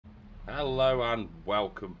Hello and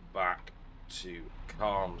welcome back to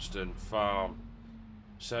Calmsden Farm.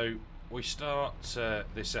 So we start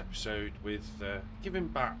this episode with giving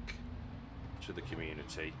back to the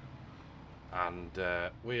community, and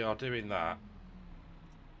we are doing that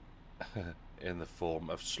in the form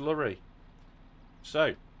of slurry.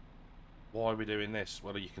 So why are we doing this?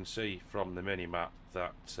 Well, you can see from the mini-map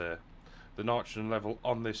that the nitrogen level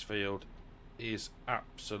on this field is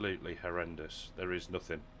absolutely horrendous. There is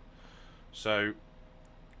nothing. So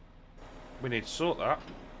we need to sort that.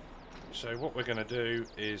 So what we're going to do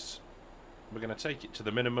is we're going to take it to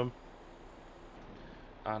the minimum,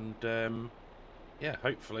 and yeah,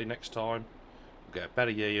 hopefully next time we'll get a better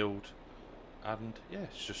yield. And yeah,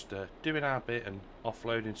 it's just doing our bit and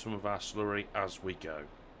offloading some of our slurry as we go.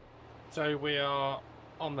 So we are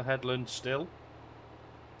on the headland still.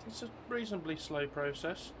 It's a reasonably slow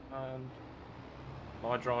process, and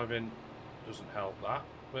my driving doesn't help that,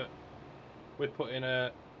 but we're putting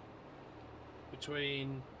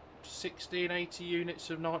between 60 and 80 units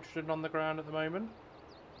of nitrogen on the ground at the moment.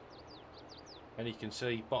 And you can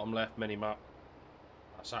see bottom left mini map,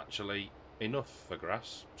 that's actually enough for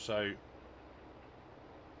grass. So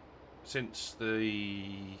since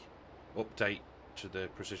the update to the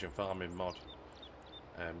precision farming mod,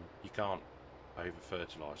 you can't over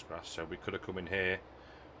fertilise grass, so we could have come in here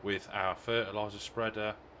with our fertiliser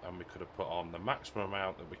spreader and we could have put on the maximum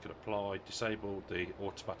amount that we could apply, disabled the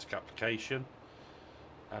automatic application,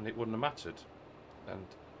 and it wouldn't have mattered. And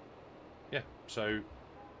yeah, so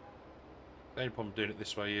the only problem doing it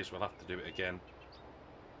this way is we'll have to do it again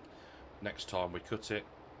next time we cut it,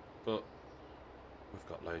 but we've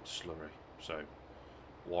got loads of slurry, so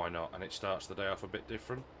why not? And it starts the day off a bit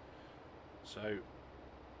different. So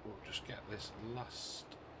we'll just get this last.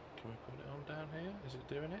 Can we put it on down here? Is it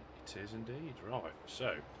doing it? It is indeed. Right,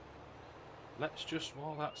 so let's just,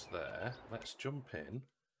 while that's there, let's jump in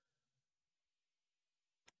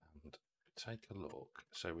and take a look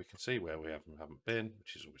so we can see where we haven't been,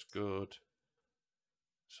 which is always good.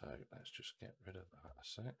 So let's just get rid of that a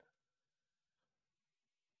sec.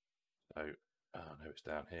 So, oh no, it's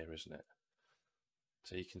down here, isn't it?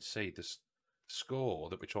 So you can see this score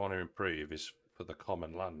that we're trying to improve is for the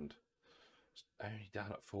common land. It's only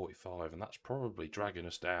down at 45, and that's probably dragging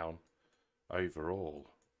us down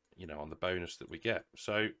overall, you know, on the bonus that we get.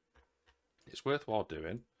 So it's worthwhile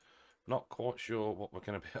doing. Not quite sure what we're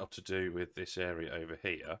going to be able to do with this area over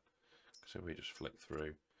here. So we just flick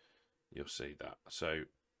through, you'll see that. So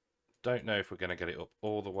don't know if we're going to get it up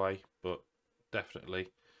all the way, but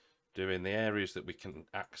definitely doing the areas that we can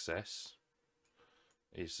access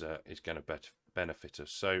is going to benefit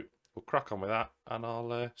us. So we'll crack on with that, and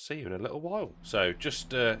I'll see you in a little while. So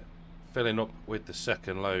just filling up with the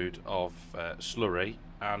second load of slurry,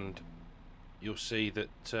 and you'll see that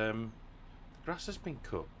the grass has been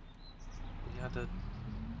cut. We had a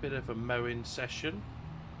bit of a mowing session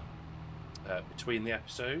between the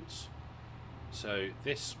episodes. So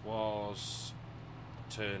this was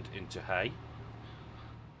turned into hay,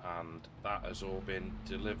 and that has all been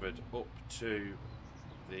delivered up to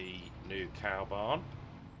the new cow barn.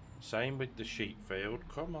 Same with the sheep field.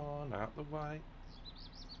 Come on, out the way.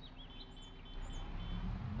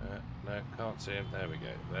 No, can't see them. There we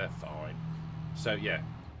go. They're fine. So yeah,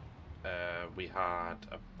 we had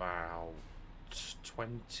about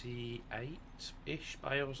 28-ish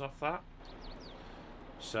bales off that.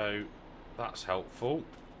 So that's helpful.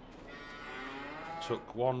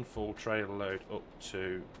 Took one full trailer load up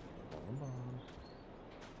to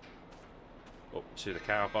the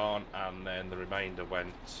cow barn, and then the remainder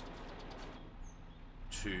went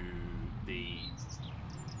to the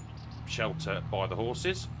shelter by the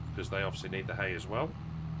horses, because they obviously need the hay as well.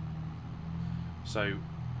 So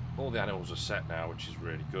all the animals are set now, which is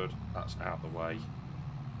really good. That's out the way,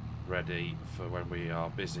 ready for when we are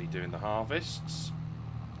busy doing the harvests.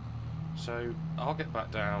 So I'll get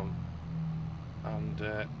back down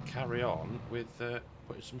and carry on with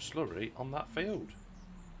putting some slurry on that field.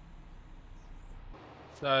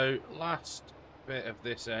 So last bit of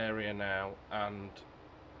this area now, and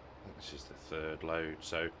I think this is the third load,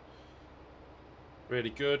 so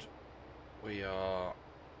really good. We are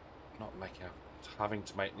not having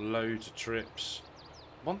to make loads of trips.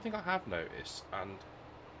 One thing I have noticed, and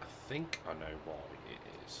I think I know why it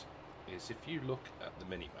is if you look at the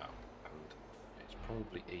mini-map, and it's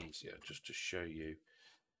probably easier just to show you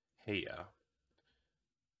here.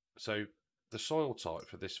 So the soil type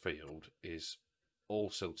for this field is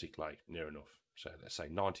all silty clay, near enough. So let's say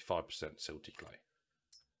 95% silty clay.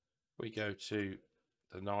 We go to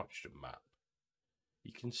the nitrogen map.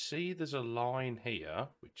 You can see there's a line here,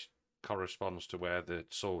 which corresponds to where the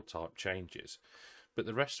soil type changes, but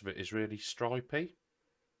the rest of it is really stripy.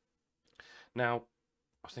 Now,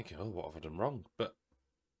 I was thinking, oh, what have I done wrong? But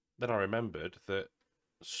then I remembered that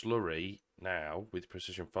slurry now, with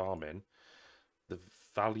precision farming, the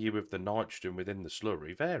value of the nitrogen within the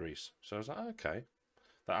slurry varies. So I was like, okay,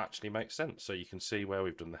 that actually makes sense. So you can see where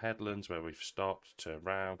we've done the headlands, where we've stopped, turned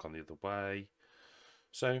around, gone the other way.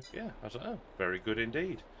 So yeah, I was like, oh, very good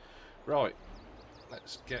indeed. Right,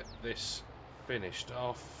 let's get this finished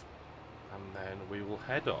off, and then we will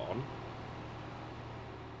head on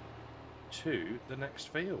to the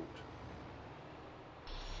next field.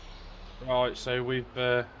 Right, so we've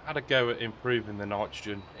had a go at improving the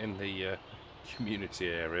nitrogen in the community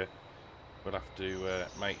area. We'll have to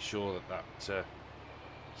make sure that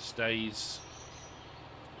stays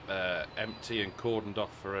empty and cordoned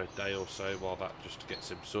off for a day or so while that just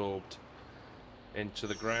gets absorbed into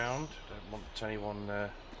the ground. Don't want anyone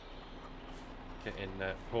getting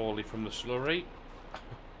poorly from the slurry.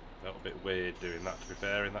 Felt a bit weird doing that, to be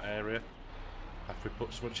fair, in that area. After we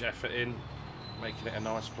put so much effort in making it a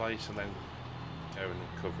nice place and then going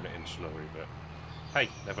and covering it in slurry, but hey,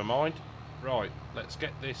 never mind. Right, let's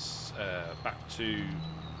get this back to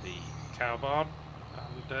the cow barn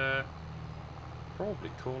and probably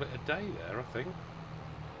call it a day there, I think.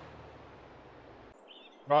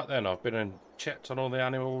 Right then, I've been and checked on all the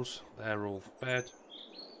animals. They're all fed.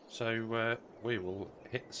 So we will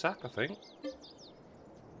hit the sack, I think.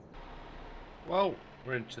 Well,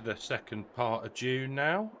 we're into the second part of June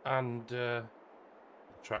now, and the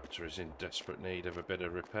tractor is in desperate need of a bit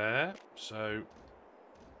of repair. So,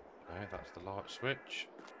 okay, that's the light switch.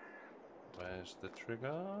 Where's the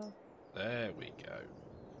trigger? There we go.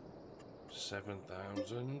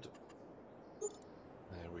 7,000.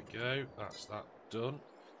 There we go. That's that done.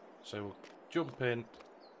 So we'll jump in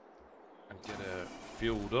and get her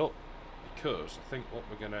fueled up, because I think what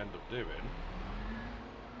we're going to end up doing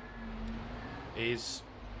is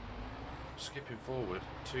skipping forward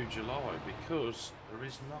to July, because there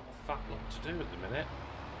is not a fat lot to do at the minute.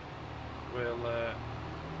 We'll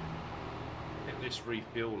hit this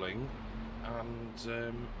refueling and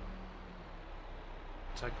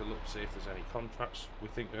take a look, see if there's any contracts we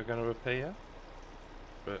think are going to appear,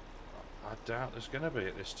 but I doubt there's going to be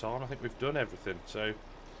at this time. I think we've done everything, so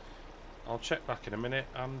I'll check back in a minute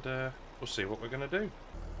and we'll see what we're going to do.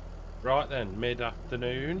 Right then,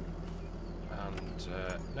 mid-afternoon, and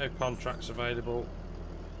no contracts available,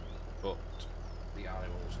 but the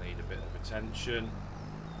animals need a bit of attention.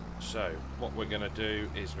 So what we're going to do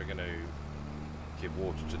is we're going to give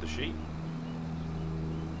water to the sheep.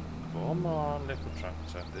 Come on, little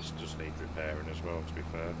tractor. This does need repairing as well, to be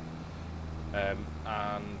fair.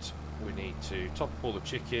 And we need to top up all the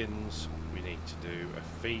chickens. We need to do a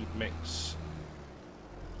feed mix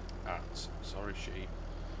at, sorry sheep,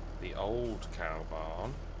 the old cow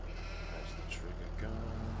barn. There's the trigger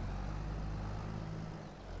gone.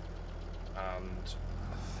 And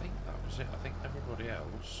I think that was it. I think everybody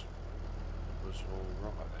else was all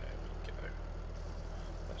right. There we go.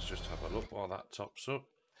 Let's just have a look while that tops up.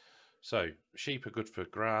 So, sheep are good for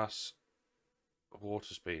grass.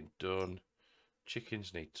 Water's being done.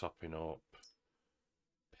 Chickens need topping up.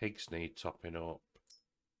 Pigs need topping up.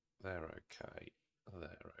 They're okay.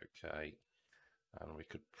 They're okay. And we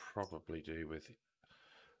could probably do with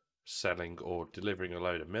selling or delivering a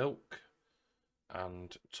load of milk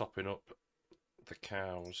and topping up the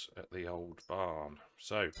cows at the old barn.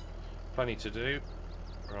 So, plenty to do.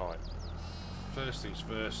 Right. First things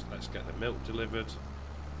first, let's get the milk delivered.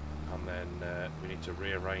 And then we need to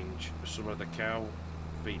rearrange some of the cow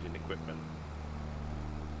feeding equipment.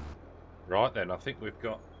 Right then, I think we've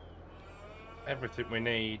got everything we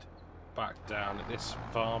need back down at this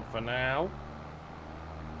farm for now.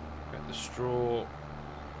 Get the straw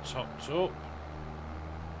topped up.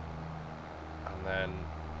 And then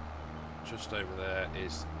just over there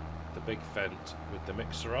is the big fent with the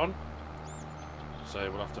mixer on. So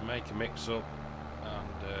we'll have to make a mix up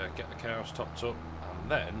and get the cows topped up, and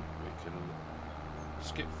then we can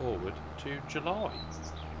skip forward to July.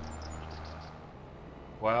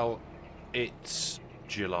 Well, it's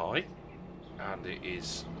July and it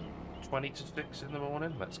is 20 to 6 in the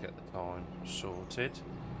morning. Let's get the time sorted.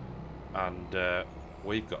 And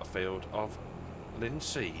we've got a field of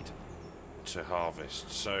linseed to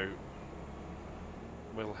harvest, so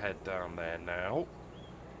we'll head down there now.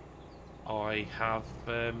 I have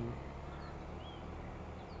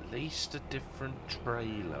leased a different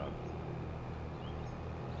trailer.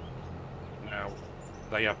 Now,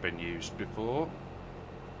 they have been used before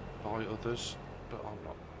by others, but I'm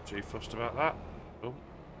not too fussed about that. Oh,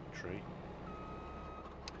 tree.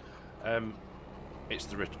 It's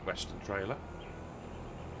the Richard Weston trailer,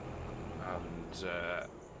 and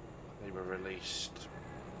they were released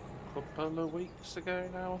a couple of weeks ago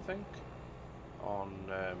now, I think, on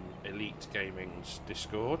Elite Gaming's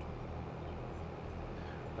Discord.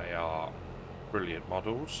 They are brilliant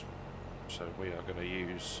models, so we are going to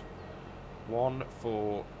use one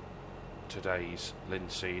for today's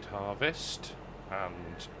linseed harvest,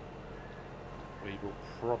 and we will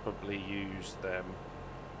probably use them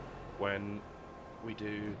when we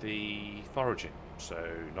do the foraging, so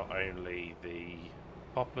not only the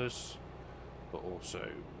poppers but also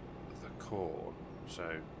the corn.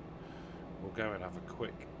 So we'll go and have a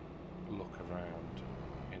quick look around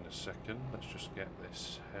in a second. Let's just get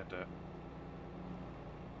this header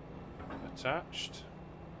attached.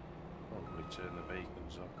 Probably turn the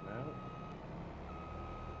beacons up now.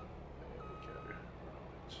 There we go.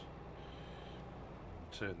 Right.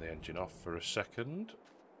 Turn the engine off for a second.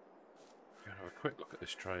 We're going to have a quick look at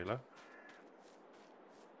this trailer.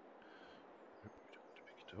 We don't want to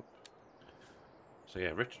pick it up. So yeah,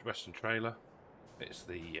 Richard Weston trailer. It's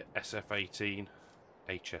the SF18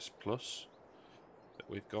 HS Plus that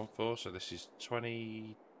we've gone for. So this is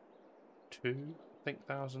 22, I think,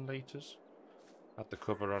 1,000 litres. Had the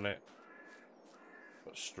cover on it.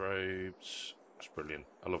 Got strobes. It's brilliant.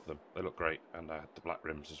 I love them. They look great, and I had the black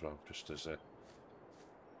rims as well, just as a,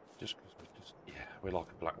 yeah, we like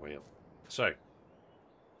a black wheel. So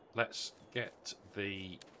let's get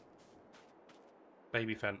the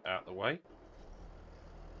baby fent out the way,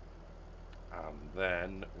 and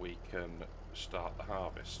then we can start the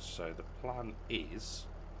harvest. So the plan is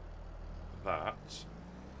that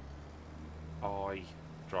I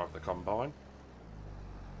drive the combine.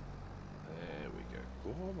 There we go.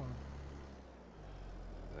 Come on.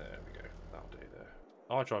 There we go. That'll do there.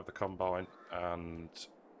 I drive the combine, and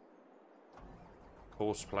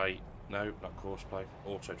Courseplay, no, not Courseplay,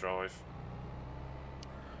 Auto Drive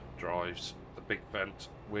drives the big vent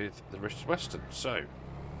with the Richard Weston. So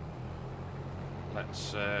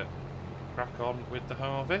let's crack on with the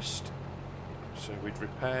harvest. So we'd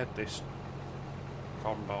repaired this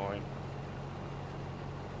combine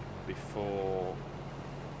before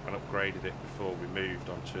and upgraded it before we moved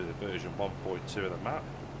on to the version 1.2 of the map.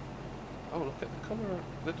 Oh, look at the colour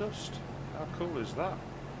of the dust. How cool is that?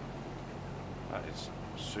 That is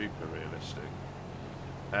super realistic.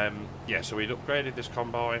 Yeah, so we'd upgraded this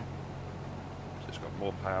combine. So it's got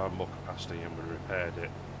more power, more capacity, and we repaired it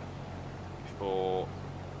before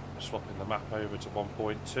swapping the map over to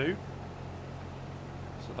 1.2. So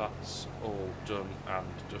that's all done and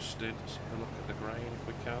dusted. Let's have a look at the grain if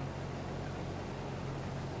we can.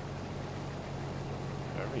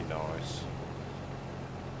 Very nice.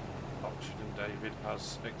 Oxygen David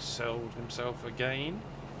has excelled himself again.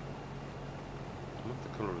 I love the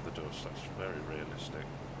colour of the dust, that's very realistic.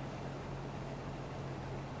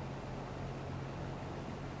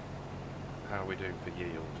 How are we doing for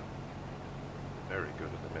yield? Very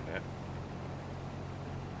good at the minute.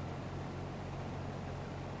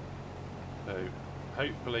 So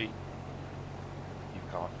hopefully you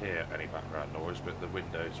can't hear any background noise, but the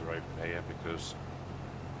windows are open here because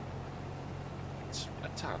it's a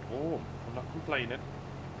tad warm. I'm not complaining.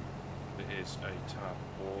 It is a tad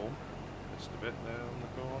warm. Just a bit there on the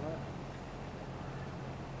corner.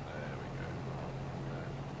 There we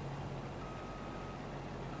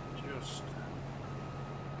go. Just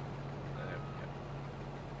there we go.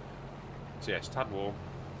 So yeah, it's tad warm.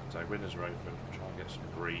 So windows are open. Try and get some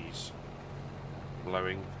breeze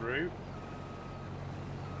blowing through.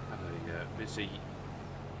 Had a busy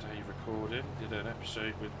day recording. Did an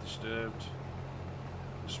episode with Disturbed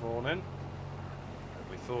this morning that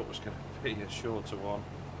we thought was going to be a shorter one,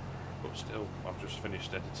 but still I've just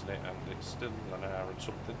finished editing it and it's still an hour and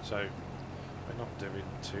something, so we're not doing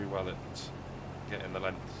too well at getting the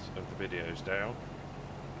length of the videos down.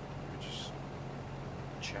 We just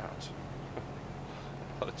chat.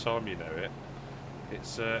 By the time you know it,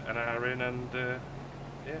 it's an hour in, and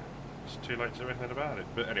yeah, it's too late to do anything about it.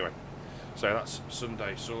 But anyway, so that's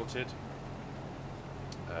Sunday sorted.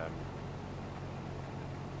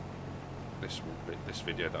 This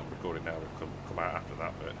video that I'm recording now will come out after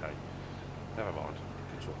that, but hey, never mind,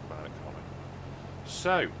 we can talk about it, can't we?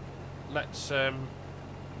 So let's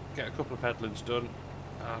get a couple of headlands done,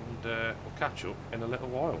 and we'll catch up in a little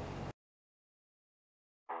while.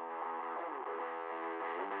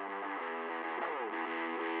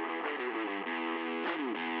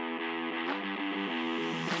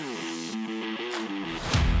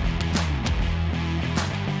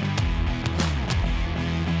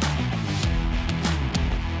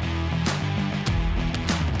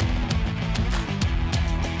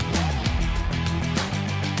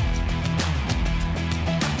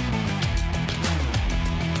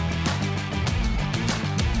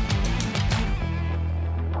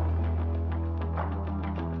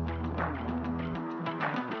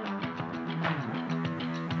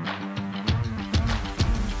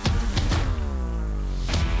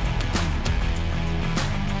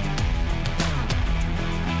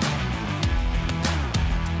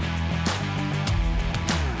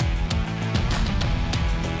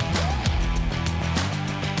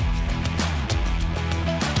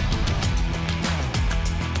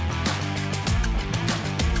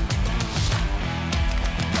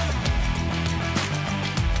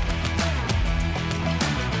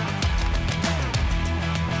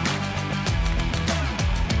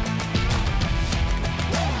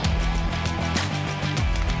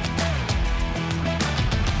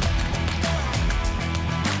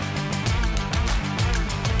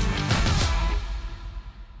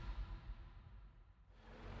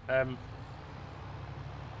 I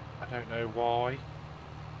don't know why,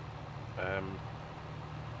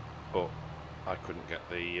 but I couldn't get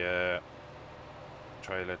the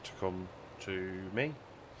trailer to come to me.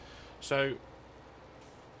 So,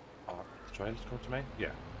 the trailer to come to me?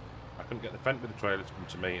 Yeah. I couldn't get the vent with the trailer to come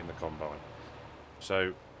to me in the combine.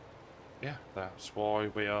 So, yeah, that's why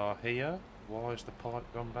we are here. Why has the pipe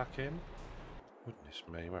gone back in? Goodness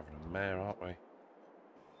me, we're having a mare, aren't we?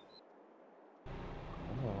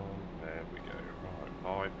 Come on, there we go. Right,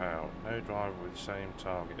 pipe out. No driver with same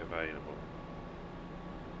target available.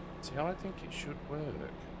 See, I think it should work.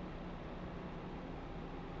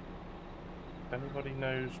 If anybody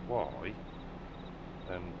knows why,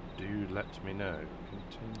 then do let me know.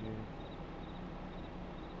 Continue.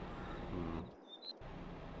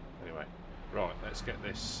 Anyway, right, let's get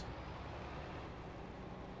this.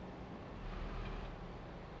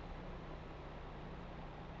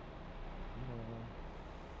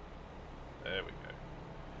 There we go.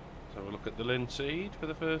 So we'll look at the LINSEED for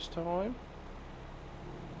the first time.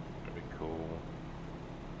 Very cool.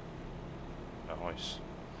 Nice.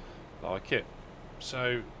 Like it.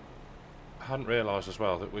 So, I hadn't realised as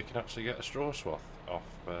well that we can actually get a straw swath off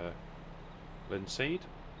LINSEED.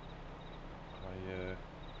 I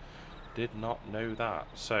did not know that.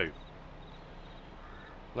 So,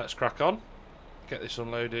 let's crack on. Get this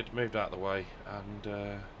unloaded, moved out of the way, and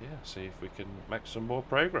yeah, see if we can make some more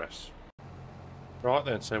progress. Right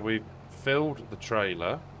then, so we've filled the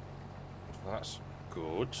trailer. That's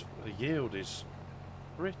good. The yield is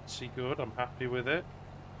pretty good. I'm happy with it.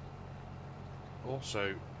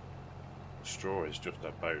 Also, the straw is just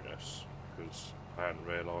a bonus because I hadn't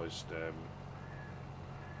realised that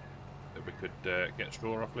we could get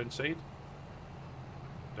straw off LINSEED.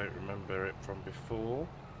 Don't remember it from before.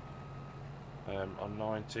 On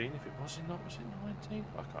 19, if it was in, was it 19?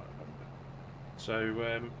 I can't remember.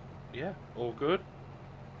 So yeah, all good.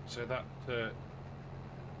 So that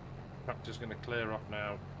tractor's going to clear off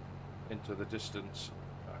now into the distance,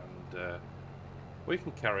 and we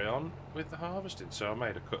can carry on with the harvesting. So I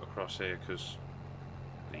made a cut across here because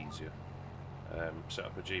it's easier. Set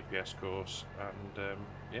up a GPS course, and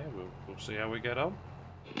yeah, we'll see how we get on.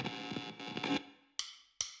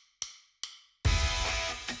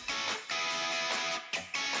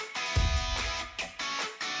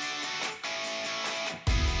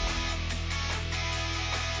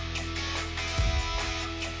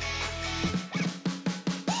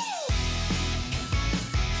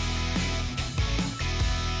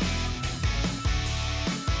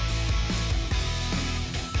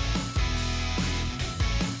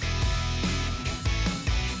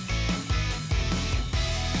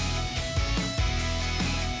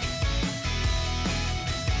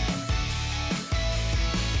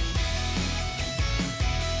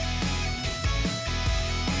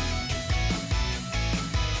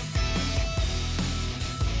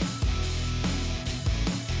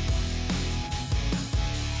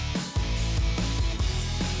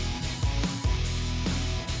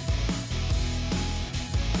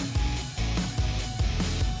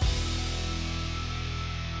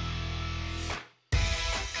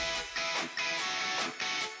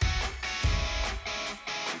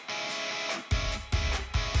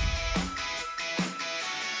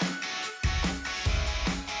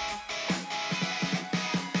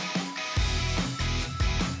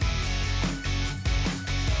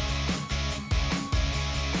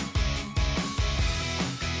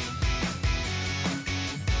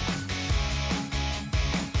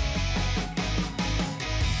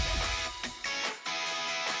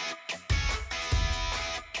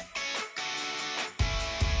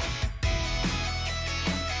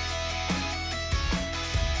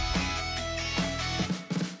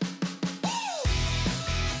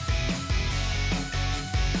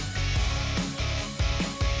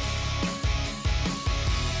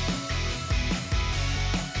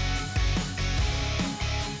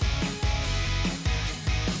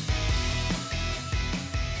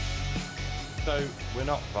 So we're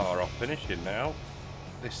not far off finishing now.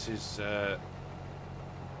 This is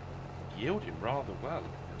yielding rather well,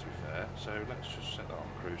 to be fair. So let's just set that on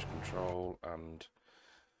cruise control, and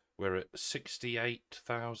we're at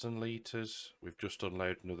 68,000 litres. We've just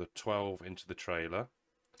unloaded another 12 into the trailer.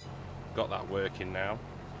 Got that working now.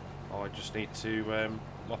 I just need to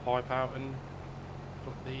my pipe out and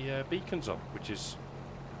put the beacons on, which is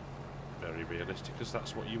very realistic, because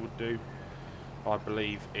that's what you would do, I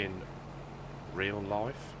believe, in real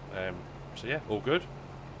life. So yeah, all good.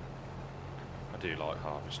 I do like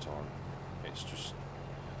harvest time. It's just,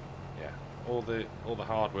 yeah, all the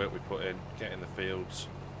hard work we put in, getting the fields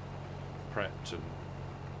prepped and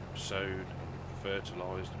sowed and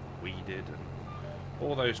fertilised and weeded and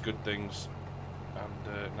all those good things.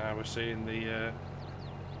 And now we're seeing the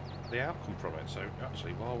outcome from it. So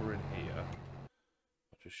actually, while we're in here,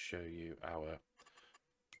 I'll just show you our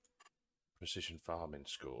precision farming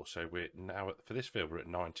score. So we're now for this field we're at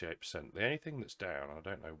 98%. The only thing that's down, I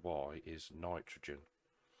don't know why, is nitrogen.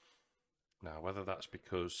 Now whether that's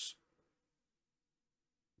because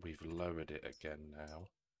we've lowered it again now,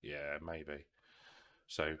 yeah, maybe.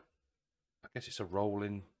 So I guess it's a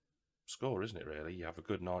rolling score, isn't it? Really, you have a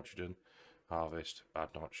good nitrogen harvest, bad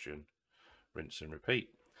nitrogen, rinse and repeat.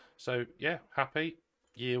 So yeah, happy.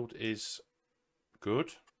 Yield is good.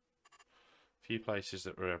 A few places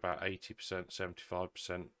that were about 80%,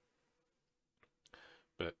 75%,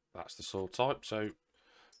 but that's the soil type. So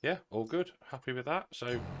yeah, all good. Happy with that.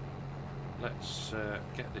 So let's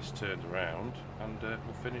get this turned around and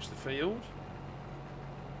we'll finish the field.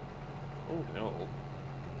 All in all,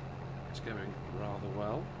 it's going rather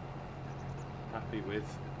well. Happy with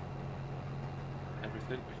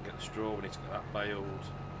everything. We can get the straw, we need to get that baled.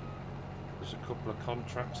 There's a couple of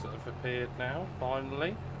contracts that have appeared now,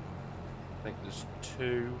 finally. I think there's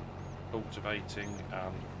 2 cultivating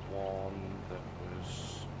and 1 that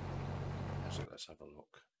was... So let's have a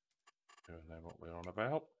look. Do I know what we're on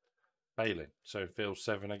about? Baling. So field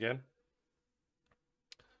 7 again.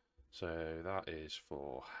 So that is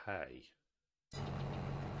for hay.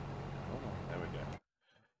 Oh, there we go.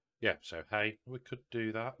 Yeah, so hay, we could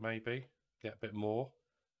do that maybe. Get a bit more.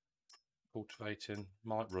 Cultivating,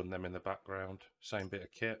 might run them in the background. Same bit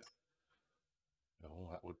of kit. Oh,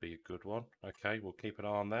 that would be a good one. Okay, we'll keep an eye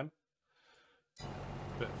on them.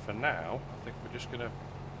 But for now, I think we're just going to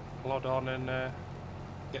plod on and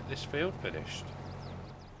get this field finished.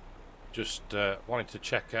 Just wanted to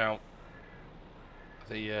check out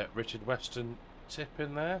the Richard Weston tip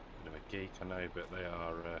in there. Bit of a geek, I know, but they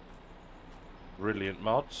are brilliant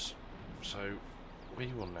mods. So we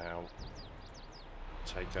will now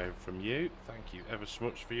take over from you. Thank you ever so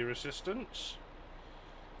much for your assistance.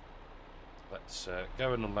 Let's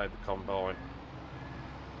go and unload the combine.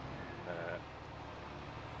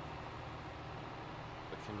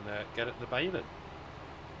 We can get at the baling.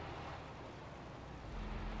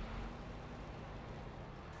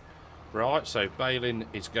 Right, so baling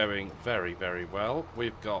is going very, very well.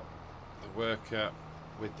 We've got the worker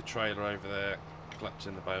with the trailer over there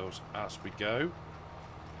collecting the bales as we go.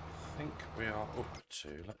 I think we are up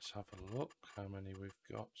to, let's have a look how many we've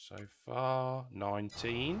got so far.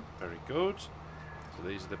 19, very good. So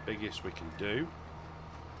these are the biggest we can do.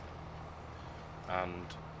 And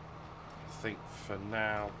I think for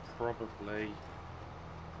now probably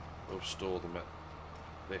we'll store them at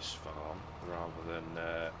this farm rather than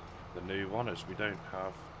the new one, as we don't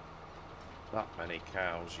have that many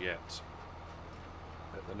cows yet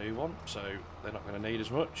at the new one, so they're not going to need as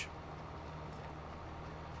much.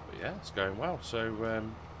 But yeah, it's going well. So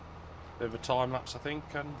bit of a time lapse I think,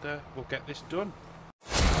 and we'll get this done.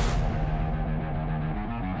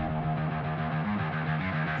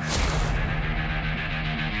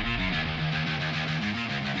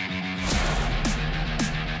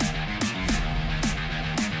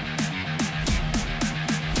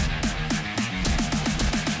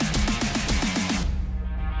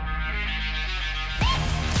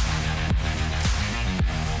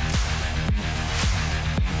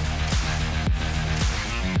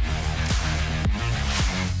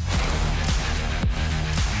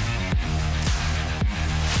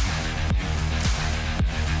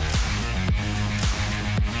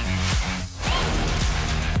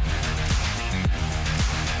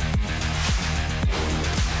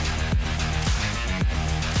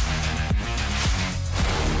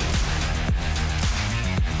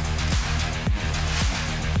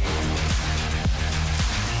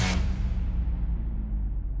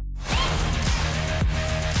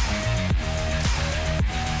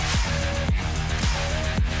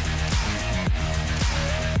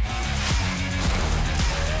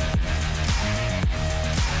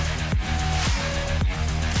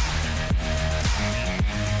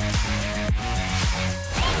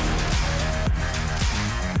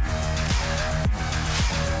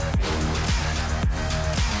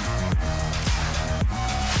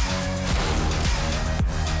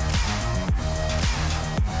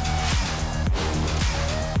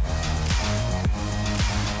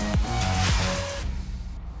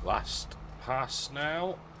 Last pass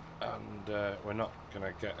now, and we're not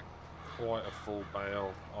going to get quite a full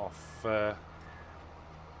bale off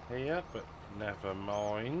here, but never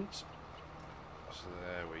mind. So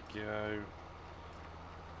there we go.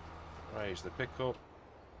 Raise the pickup,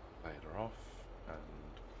 baler off,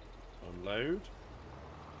 and unload.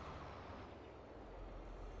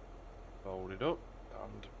 folded up.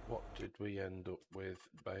 And what did we end up with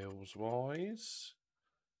bales wise?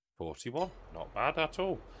 41, not bad at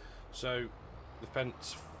all. So the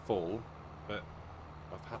fence full, but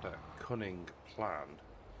I've had a cunning plan.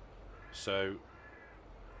 So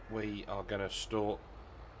we are going to store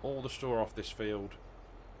all the straw off this field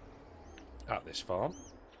at this farm,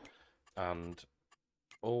 and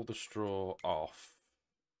all the straw off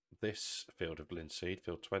this field of linseed,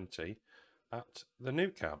 field 20, at the new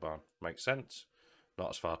cow barn. Makes sense. Not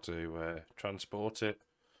as far to transport it.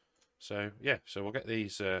 So yeah, so we'll get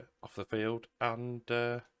these off the field and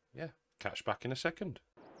yeah, catch back in a second.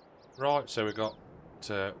 Right, so we've got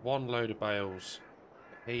one load of bales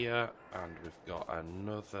here, and we've got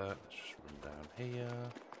another. Let's just run down here,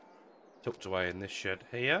 tucked away in this shed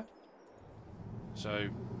here. So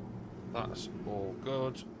that's all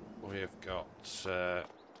good. We've got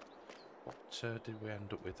what did we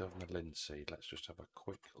end up with on the linseed? Let's just have a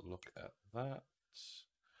quick look at that.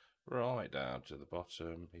 Right down to the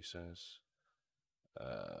bottom, he says.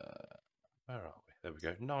 Where are we? There we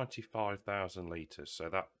go. 95,000 litres. So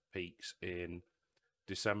that peaks in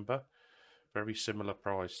December. Very similar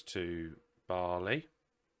price to barley.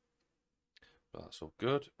 But that's all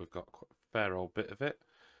good. We've got quite a fair old bit of it.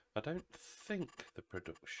 I don't think the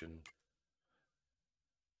production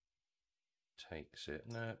takes it.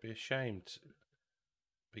 No, it'd be a shame. It'd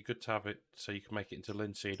be good to have it so you can make it into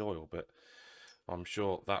linseed oil, but I'm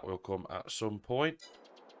sure that will come at some point.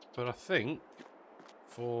 But I think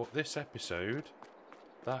for this episode,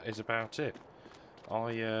 that is about it.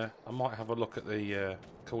 I might have a look at the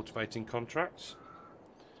cultivating contracts,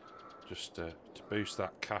 just to boost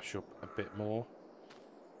that cash up a bit more.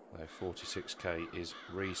 Though 46k is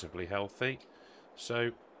reasonably healthy.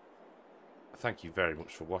 So thank you very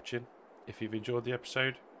much for watching. If you've enjoyed the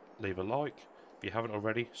episode, leave a like. If you haven't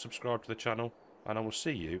already, subscribe to the channel, and I will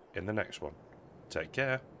see you in the next one. Take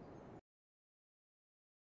care.